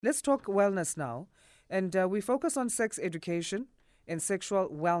Let's talk wellness now. And we focus on sex education and sexual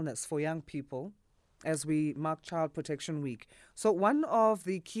wellness for young people as we mark Child Protection Week. So, one of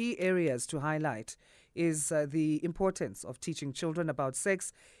the key areas to highlight is the importance of teaching children about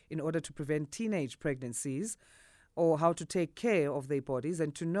sex in order to prevent teenage pregnancies, or how to take care of their bodies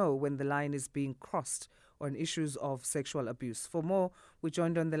and to know when the line is being crossed on issues of sexual abuse. For more, we're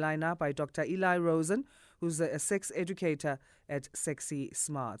joined on the line now by Dr. Rosen, who's a sex educator at Sexy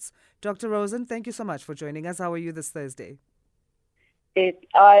Smarts. Dr. Rosen, thank you so much for joining us. How are you this Thursday?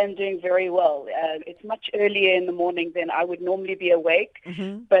 I am doing very well. It's much earlier in the morning than I would normally be awake,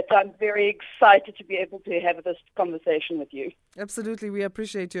 but I'm very excited to be able to have this conversation with you. Absolutely. We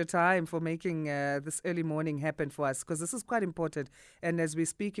appreciate your time for making this early morning happen for us, because this is quite important. And as we're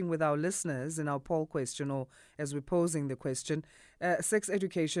speaking with our listeners in our poll question, or as we're posing the question, sex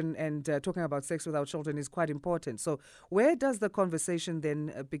education and talking about sex with our children is quite important. So where does the conversation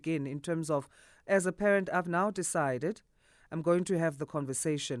then begin in terms of, as a parent, I've now decided I'm going to have the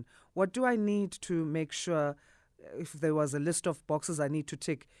conversation. What do I need to make sure, if there was a list of boxes I need to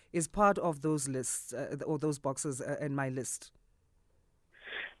tick, is part of those lists or those boxes in my list?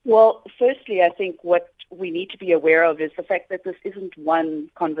 Well, firstly, I think what we need to be aware of is the fact that this isn't one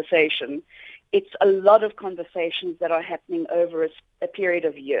conversation. It's a lot of conversations that are happening over a period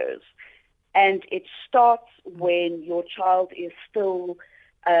of years. And it starts when your child is still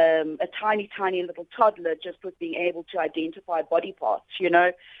a tiny, tiny little toddler, just with being able to identify body parts. You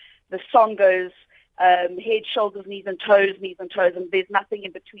know, the song goes head, shoulders, knees and toes, and there's nothing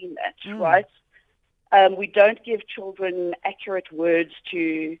in between that, right? We don't give children accurate words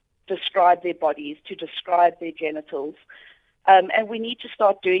to describe their bodies, to describe their genitals. And we need to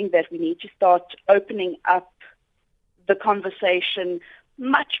start doing that. We need to start opening up the conversation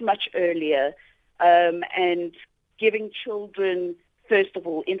much, much earlier, and giving children, first of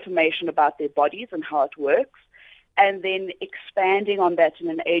all, information about their bodies and how it works, and then expanding on that in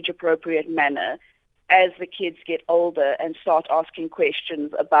an age-appropriate manner as the kids get older and start asking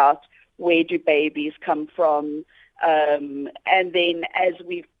questions about where do babies come from. And then as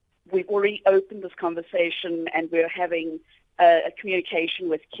we've already opened this conversation and we're having a communication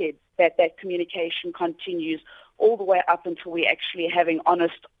with kids, that communication continues all the way up until we're actually having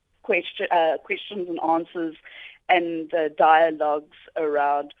honest questions and answers and dialogues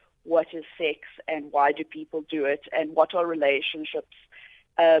around what is sex and why do people do it and what are relationships,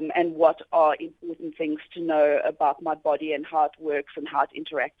 and what are important things to know about my body and how it works and how it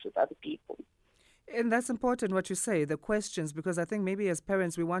interacts with other people. And that's important what you say, the questions, because I think maybe as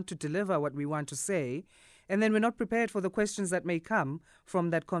parents we want to deliver what we want to say, and then we're not prepared for the questions that may come from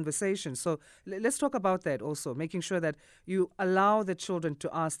that conversation. So let's talk about that also, making sure that you allow the children to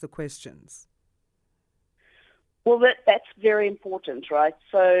ask the questions. Well, that's very important, right?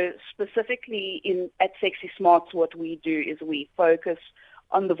 So specifically at Sexy Smarts, what we do is we focus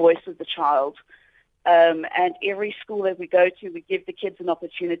on the voice of the child. And every school that we go to, we give the kids an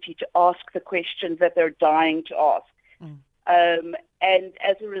opportunity to ask the questions that they're dying to ask. And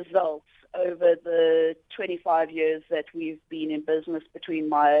as a result, over the 25 years that we've been in business between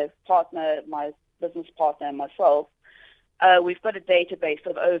my business partner and myself, we've got a database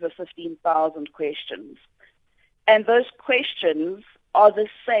of over 15,000 questions. And those questions are the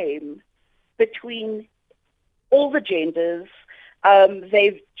same between all the genders.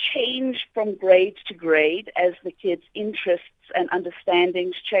 They've changed from grade to grade as the kids' interests and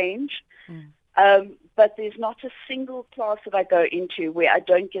understandings change. But there's not a single class that I go into where I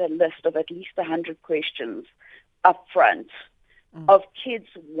don't get a list of at least 100 questions up front of kids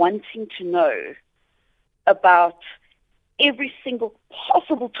wanting to know about every single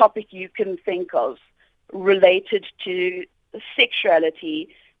possible topic you can think of related to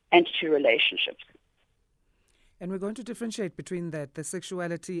sexuality and to relationships. And we're going to differentiate between that, the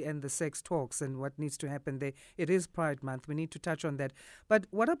sexuality and the sex talks and what needs to happen there. It is Pride Month. We need to touch on that. But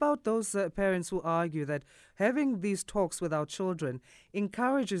what about those parents who argue that having these talks with our children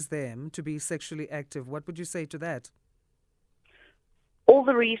encourages them to be sexually active? What would you say to that? All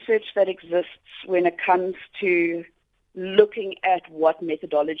the research that exists when it comes to looking at what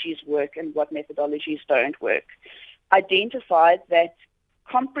methodologies work and what methodologies don't work identified that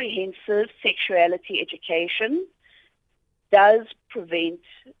comprehensive sexuality education does prevent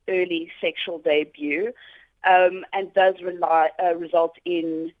early sexual debut, and does result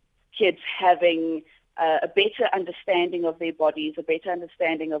in kids having a better understanding of their bodies, a better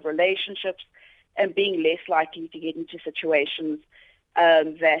understanding of relationships, and being less likely to get into situations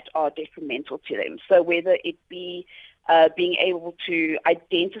that are detrimental to them. So whether it be being able to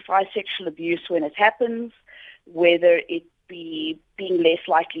identify sexual abuse when it happens, whether it be being less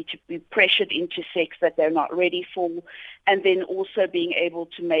likely to be pressured into sex that they're not ready for, and then also being able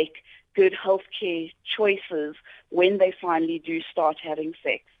to make good healthcare choices when they finally do start having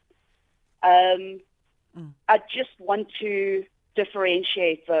sex. I just want to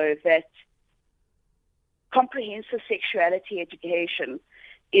differentiate, though, that comprehensive sexuality education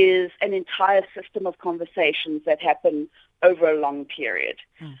is an entire system of conversations that happen over a long period.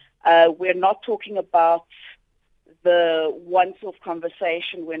 We're not talking about the once-off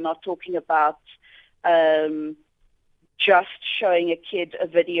conversation. We're not talking about just showing a kid a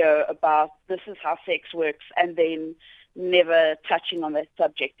video about this is how sex works and then never touching on that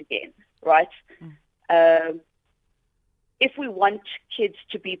subject again, right? If we want kids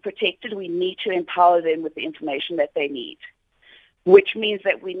to be protected, we need to empower them with the information that they need, which means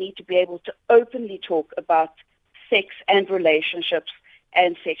that we need to be able to openly talk about sex and relationships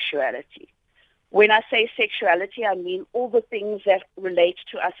and sexuality. When I say sexuality, I mean all the things that relate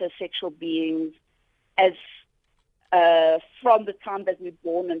to us as sexual beings as from the time that we're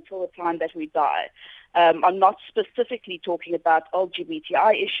born until the time that we die. I'm not specifically talking about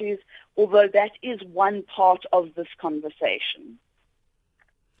LGBTI issues, although that is one part of this conversation.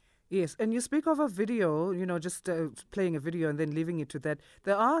 Yes, and you speak of a video, just playing a video and then leaving it to that.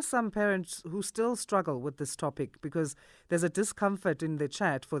 There are some parents who still struggle with this topic because there's a discomfort in the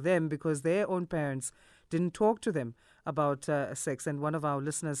chat for them because their own parents didn't talk to them about sex. And one of our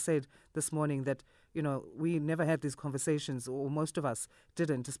listeners said this morning that, we never had these conversations, or most of us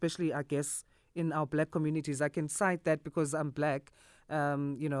didn't, especially, I guess, in our black communities. I can cite that because I'm black.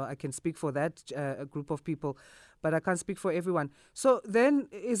 I can speak for that group of people, but I can't speak for everyone. So then,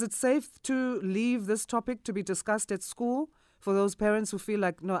 is it safe to leave this topic to be discussed at school for those parents who feel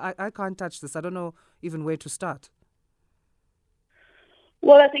like, no, I can't touch this. I don't know even where to start?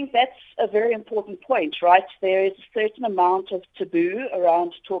 Well, I think that's a very important point, right? There is a certain amount of taboo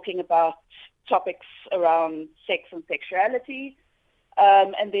around talking about topics around sex and sexuality.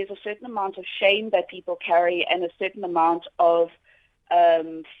 And there's a certain amount of shame that people carry and a certain amount of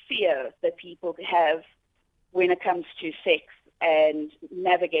fear that people have when it comes to sex and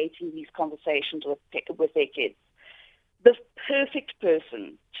navigating these conversations with their kids. The perfect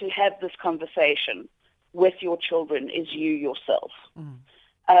person to have this conversation with your children is you yourself.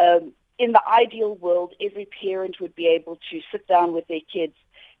 In the ideal world, every parent would be able to sit down with their kids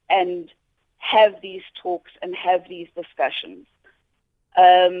and have these talks and have these discussions.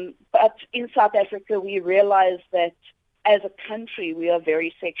 But in South Africa, we realize that as a country, we are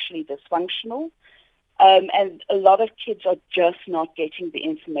very sexually dysfunctional, and a lot of kids are just not getting the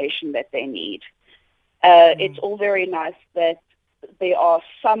information that they need. It's all very nice that there are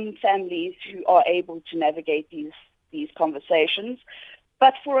some families who are able to navigate these conversations,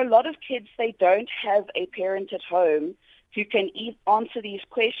 but for a lot of kids, they don't have a parent at home who can answer these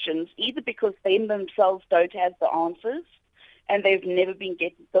questions, either because they themselves don't have the answers and they've never been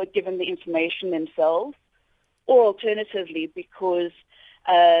given the information themselves, or alternatively because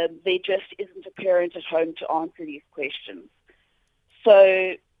there just isn't a parent at home to answer these questions.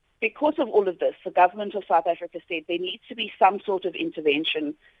 So because of all of this, the government of South Africa said there needs to be some sort of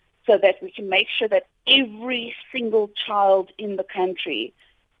intervention so that we can make sure that every single child in the country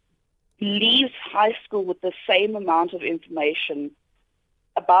leaves high school with the same amount of information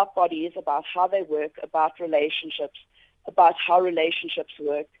about bodies, about how they work, about relationships, about how relationships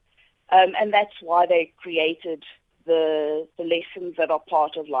work. And that's why they created the lessons that are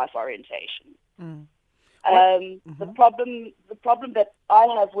part of life orientation. The problem that I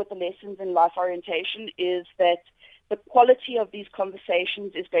have with the lessons in life orientation is that the quality of these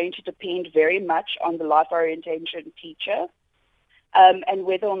conversations is going to depend very much on the life orientation teacher, and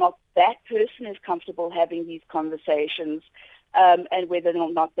whether or not that person is comfortable having these conversations, and whether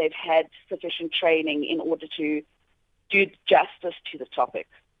or not they've had sufficient training in order to do justice to the topic.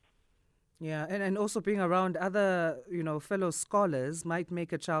 Yeah, and also being around other, fellow scholars might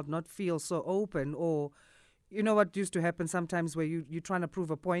make a child not feel so open, or, what used to happen sometimes where you're trying to prove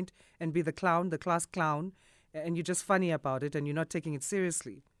a point and be the clown, the class clown, and you're just funny about it and you're not taking it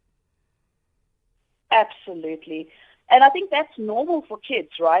seriously. Absolutely. And I think that's normal for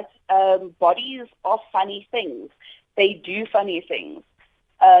kids, right? Bodies are funny things. They do funny things.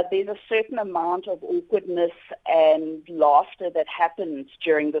 There's a certain amount of awkwardness and laughter that happens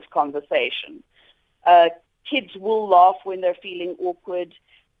during this conversation. Kids will laugh when they're feeling awkward,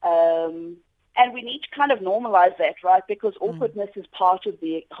 and we need to kind of normalize that, right? Because awkwardness is part of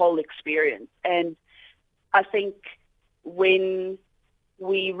the whole experience. And I think when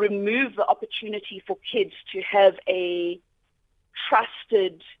we remove the opportunity for kids to have a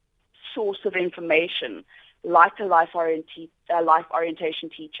trusted source of information, like a life orientation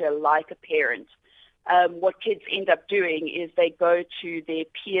teacher, like a parent. What kids end up doing is they go to their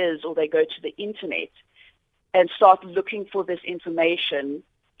peers or they go to the internet and start looking for this information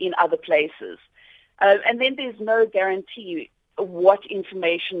in other places. And then there's no guarantee what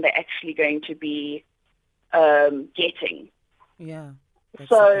information they're actually going to be getting. Yeah.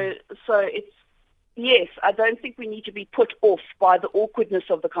 So it's, yes, I don't think we need to be put off by the awkwardness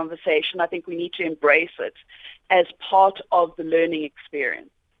of the conversation. I think we need to embrace it as part of the learning experience.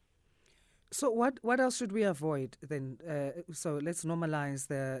 So what else should we avoid then? So let's normalize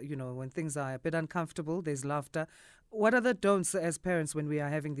when things are a bit uncomfortable, there's laughter. What are the don'ts as parents when we are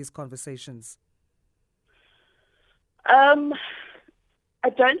having these conversations? I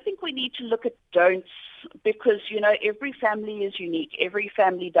don't think we need to look at don'ts because, every family is unique. Every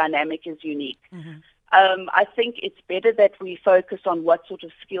family dynamic is unique. Mm-hmm. I think it's better that we focus on what sort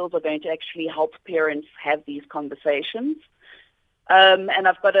of skills are going to actually help parents have these conversations. And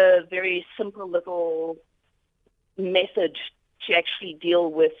I've got a very simple little method to actually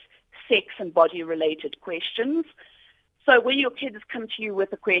deal with sex and body-related questions. So when your kids come to you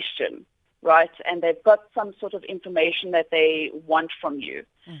with a question, right, and they've got some sort of information that they want from you,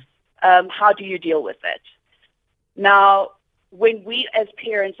 how do you deal with that? Now, when we as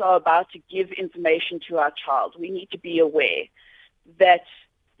parents are about to give information to our child, we need to be aware that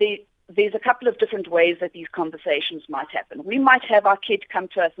there's a couple of different ways that these conversations might happen. We might have our kid come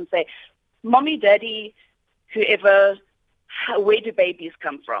to us and say, Mommy, Daddy, whoever, where do babies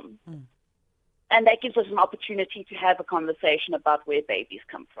come from? And that gives us an opportunity to have a conversation about where babies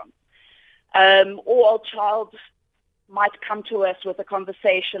come from. Or our child might come to us with a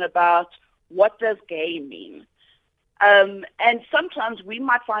conversation about what does gay mean? And sometimes we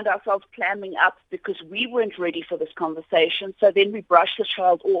might find ourselves clamming up because we weren't ready for this conversation. So then we brush the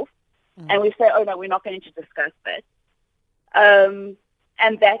child off and we say, oh, no, we're not going to discuss that.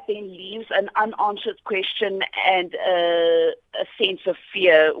 And that then leaves an unanswered question and a sense of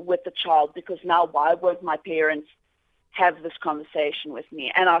fear with the child because now why won't my parents have this conversation with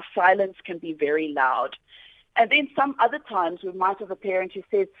me? And our silence can be very loud. And then some other times we might have a parent who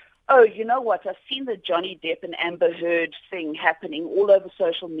says, oh, you know what, I've seen the Johnny Depp and Amber Heard thing happening all over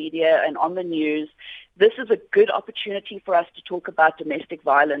social media and on the news. This is a good opportunity for us to talk about domestic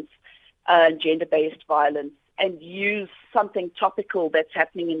violence and gender-based violence and use something topical that's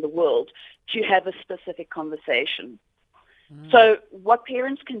happening in the world to have a specific conversation. So what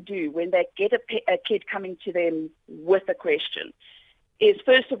parents can do when they get a kid coming to them with a question is,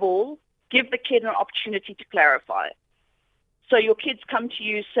 first of all, give the kid an opportunity to clarify. So your kids come to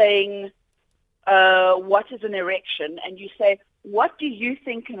you saying, what is an erection? And you say, what do you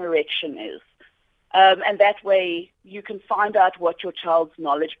think an erection is? And that way you can find out what your child's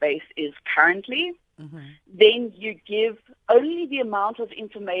knowledge base is currently. Then you give only the amount of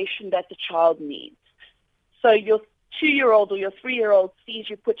information that the child needs. So your 2-year-old or your 3-year-old sees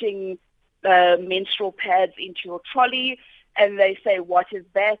you putting menstrual pads into your trolley, and they say, what is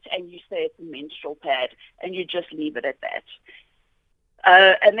that? And you say it's a menstrual pad, and you just leave it at that.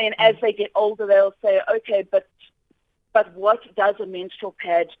 And then as they get older, they'll say, okay, but what does a menstrual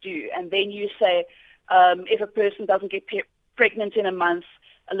pad do? And then you say, if a person doesn't get pregnant in a month,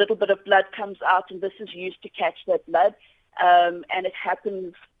 a little bit of blood comes out, and this is used to catch that blood. And it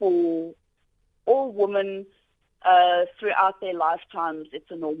happens for all women throughout their lifetimes. It's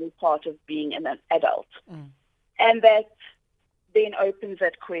a normal part of being an adult. And that then opens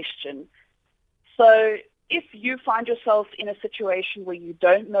that question. So if you find yourself in a situation where you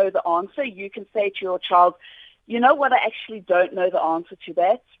don't know the answer, you can say to your child, you know what, I actually don't know the answer to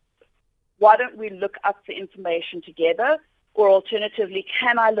that. Why don't we look up the information together? Or alternatively,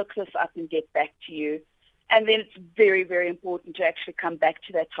 can I look this up and get back to you? And then it's very, very important to actually come back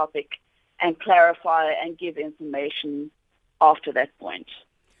to that topic and clarify and give information after that point.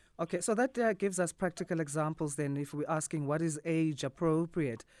 Okay, so that gives us practical examples then if we're asking what is age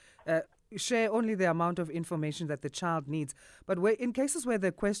appropriate. Share only the amount of information that the child needs. But in cases where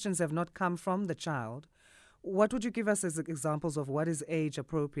the questions have not come from the child, what would you give us as examples of what is age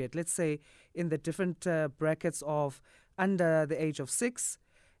appropriate? Let's say in the different brackets of under the age of 6,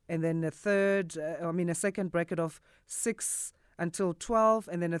 and then a second bracket of 6 until 12,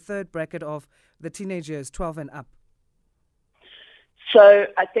 and then a third bracket of the teenage years, 12 and up. So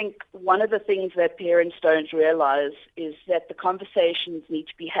I think one of the things that parents don't realize is that the conversations need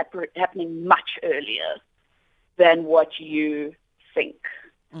to be happening much earlier than what you think.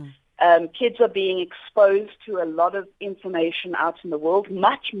 Kids are being exposed to a lot of information out in the world,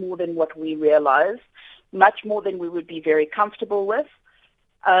 much more than what we realize, much more than we would be very comfortable with.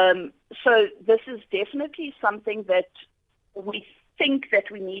 So this is definitely something that we think that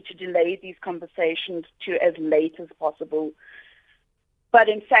we need to delay these conversations to as late as possible. But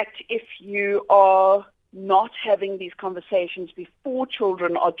in fact, if you are not having these conversations before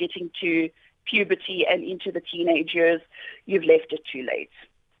children are getting to puberty and into the teenage years, you've left it too late.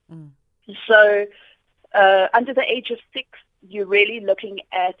 So under the age of 6, you're really looking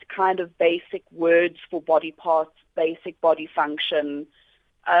at kind of basic words for body parts, basic body function,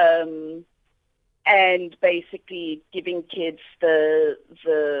 and basically giving kids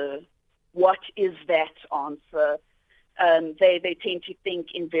the what is that answer. They tend to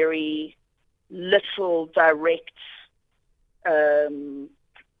think in very literal, direct terms.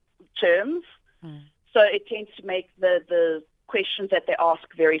 So it tends to make the questions that they ask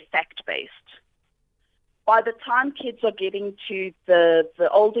very fact-based. By the time kids are getting to the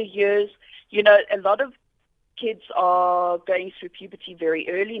older years, a lot of kids are going through puberty very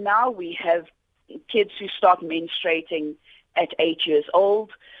early now. We have kids who start menstruating at 8 years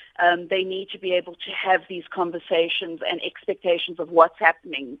old. They need to be able to have these conversations and expectations of what's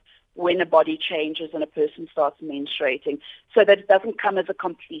happening when a body changes and a person starts menstruating, so that it doesn't come as a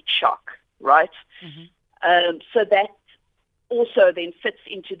complete shock, right? So that also then fits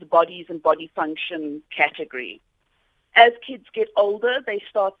into the bodies and body function category. As kids get older, they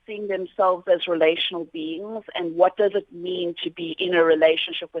start seeing themselves as relational beings, and what does it mean to be in a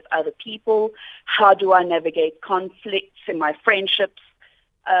relationship with other people? How do I navigate conflicts in my friendships?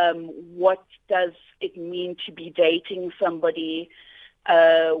 What does it mean to be dating somebody?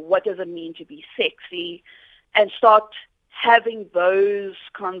 What does it mean to be sexy? And start having those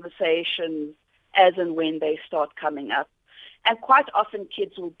conversations as and when they start coming up. And quite often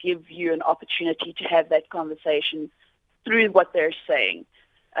kids will give you an opportunity to have that conversation through what they're saying.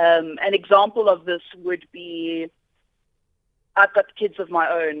 An example of this would be, I've got kids of my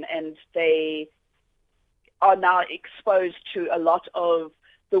own, and they are now exposed to a lot of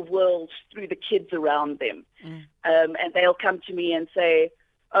the world through the kids around them. And they'll come to me and say,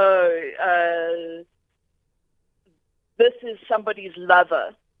 this is somebody's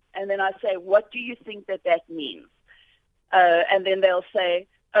lover. And then I say, what do you think that means? And then they'll say,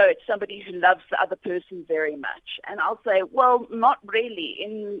 it's somebody who loves the other person very much. And I'll say, well, not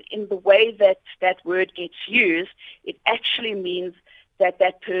really. In the way that word gets used, it actually means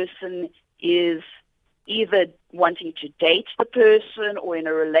that person is either wanting to date the person or in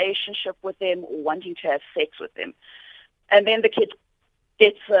a relationship with them or wanting to have sex with them. And then the kid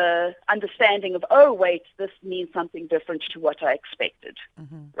gets an understanding of, oh, wait, this means something different to what I expected,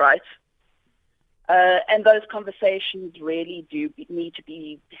 right? And those conversations really do need to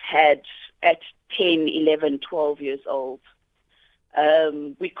be had at 10, 11, 12 years old.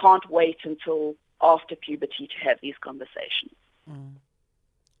 We can't wait until after puberty to have these conversations.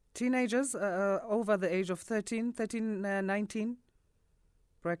 Teenagers over the age of 19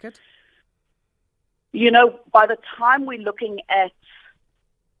 bracket? By the time we're looking at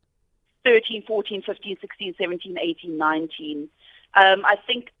 13, 14, 15, 16, 17, 18, 19, I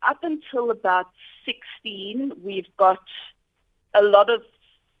think up until about 16, we've got a lot of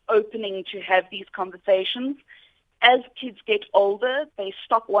opening to have these conversations. As kids get older, they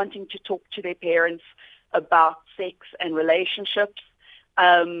stop wanting to talk to their parents about sex and relationships,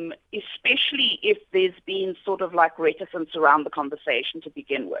 especially if there's been sort of like reticence around the conversation to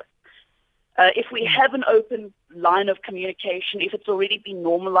begin with. If we have an open line of communication, if it's already been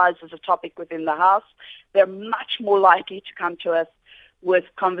normalized as a topic within the house, they're much more likely to come to us with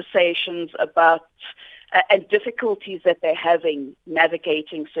conversations about and difficulties that they're having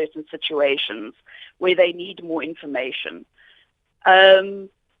navigating certain situations where they need more information.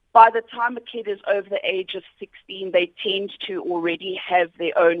 By the time a kid is over the age of 16, they tend to already have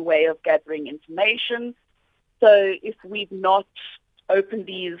their own way of gathering information. So if we've not opened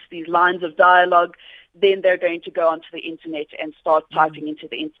these lines of dialogue, then they're going to go onto the internet and start typing into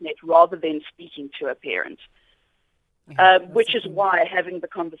the internet rather than speaking to a parent. Which is why having the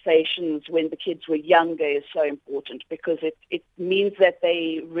conversations when the kids were younger is so important, because it means that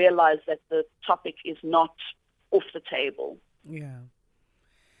they realize that the topic is not off the table. Yeah.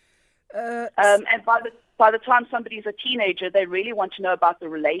 And by the time somebody's a teenager, they really want to know about the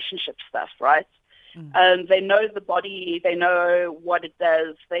relationship stuff, right? They know the body, they know what it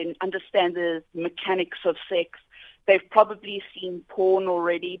does, they understand the mechanics of sex. They've probably seen porn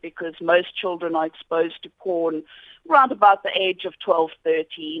already, because most children are exposed to porn around about the age of 12,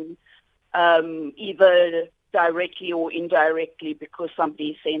 13, either directly or indirectly because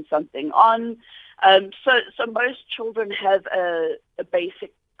somebody sent something on. So most children have a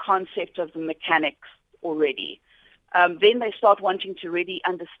basic concept of the mechanics already. Then they start wanting to really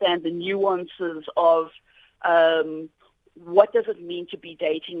understand the nuances of what does it mean to be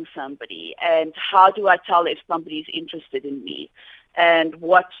dating somebody, and how do I tell if somebody's interested in me, and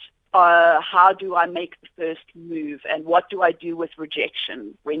how do I make the first move, and what do I do with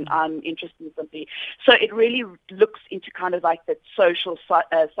rejection when I'm interested in somebody. So it really looks into kind of like the social,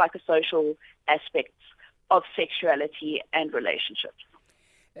 psychosocial aspects of sexuality and relationships.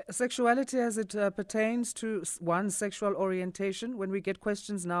 Sexuality as it pertains to one's sexual orientation. When we get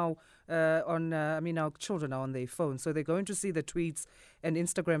questions now our children are on their phones, so they're going to see the tweets and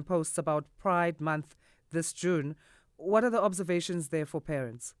Instagram posts about Pride Month this June. What are the observations there for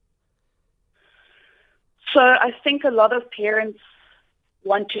parents? So I think a lot of parents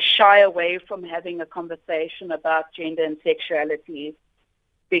want to shy away from having a conversation about gender and sexuality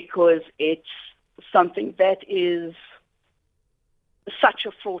because it's something that is such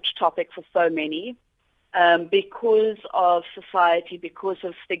a fraught topic for so many, because of society, because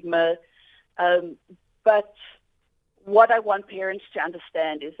of stigma. But what I want parents to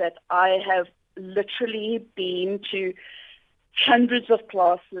understand is that I have literally been to hundreds of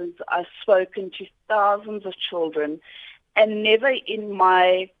classes. I've spoken to thousands of children, and never in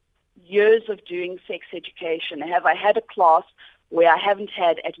my years of doing sex education have I had a class where I haven't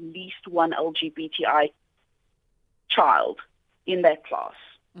had at least one LGBTI child in that class.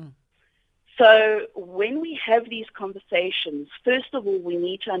 So when we have these conversations, first of all, we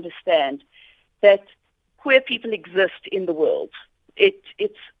need to understand that queer people exist in the world.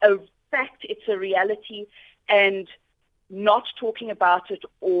 It's a fact, it's a reality, and not talking about it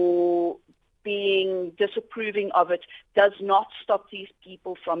or being disapproving of it does not stop these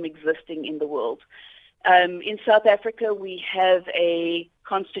people from existing in the world. In South Africa, we have a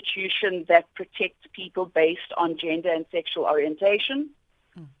constitution that protects people based on gender and sexual orientation.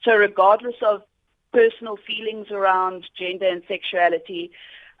 So regardless of personal feelings around gender and sexuality,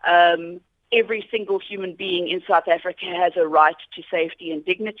 every single human being in South Africa has a right to safety and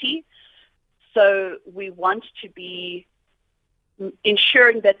dignity. So we want to be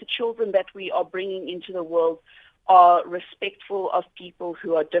ensuring that the children that we are bringing into the world are respectful of people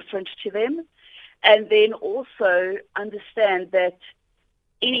who are different to them. And then also understand that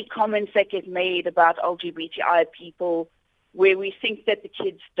any comments that get made about LGBTI people where we think that the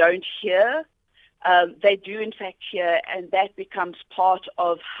kids don't hear, they do in fact hear, and that becomes part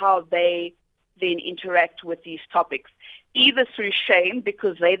of how they then interact with these topics, either through shame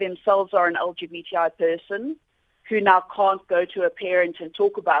because they themselves are an LGBTI person who now can't go to a parent and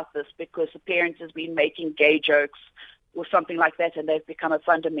talk about this because the parent has been making gay jokes or something like that, and they've become a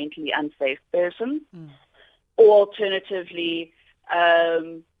fundamentally unsafe person. Or alternatively,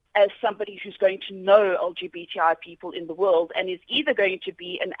 as somebody who's going to know LGBTI people in the world and is either going to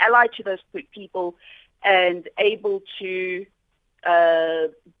be an ally to those people and able to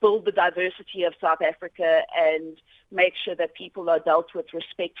build the diversity of South Africa and make sure that people are dealt with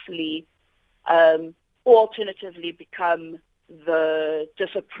respectfully, or alternatively become the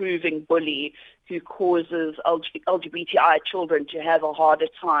disapproving bully who causes LGBTI children to have a harder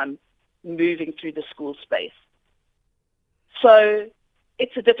time moving through the school space. So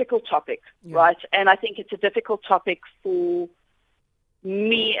it's a difficult topic, right? And I think it's a difficult topic for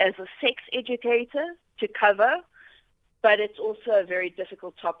me as a sex educator to cover, but it's also a very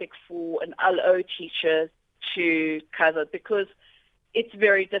difficult topic for an LO teacher to cover because it's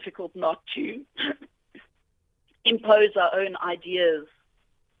very difficult not to impose our own ideas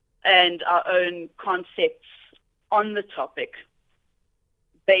and our own concepts on the topic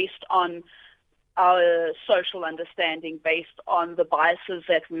based on our social understanding, based on the biases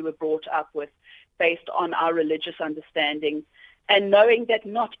that we were brought up with, based on our religious understanding, and knowing that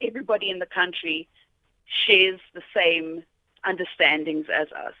not everybody in the country shares the same understandings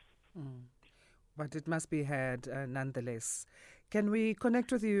as us. But it must be had nonetheless. Can we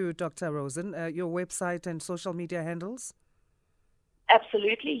connect with you, Dr. Rosen, your website and social media handles?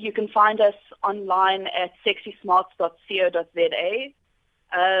 Absolutely. You can find us online at sexysmarts.co.za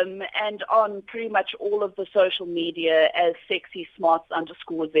and on pretty much all of the social media as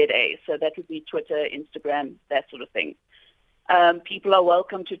sexysmarts_ZA. So that would be Twitter, Instagram, that sort of thing. People are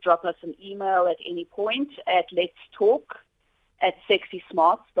welcome to drop us an email at any point at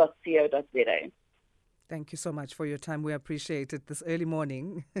letstalk@sexysmarts.co.za. Thank you so much for your time. We appreciate it this early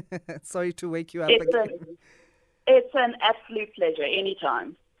morning. Sorry to wake you up again. It's an absolute pleasure.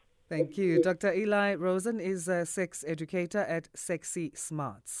 Anytime. Thank you. Dr. Eli Rosen is a sex educator at Sexy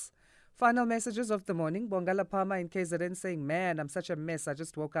Smarts. Final messages of the morning. Bongala Palmer in KZN saying, man, I'm such a mess. I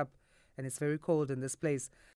just woke up and it's very cold in this place.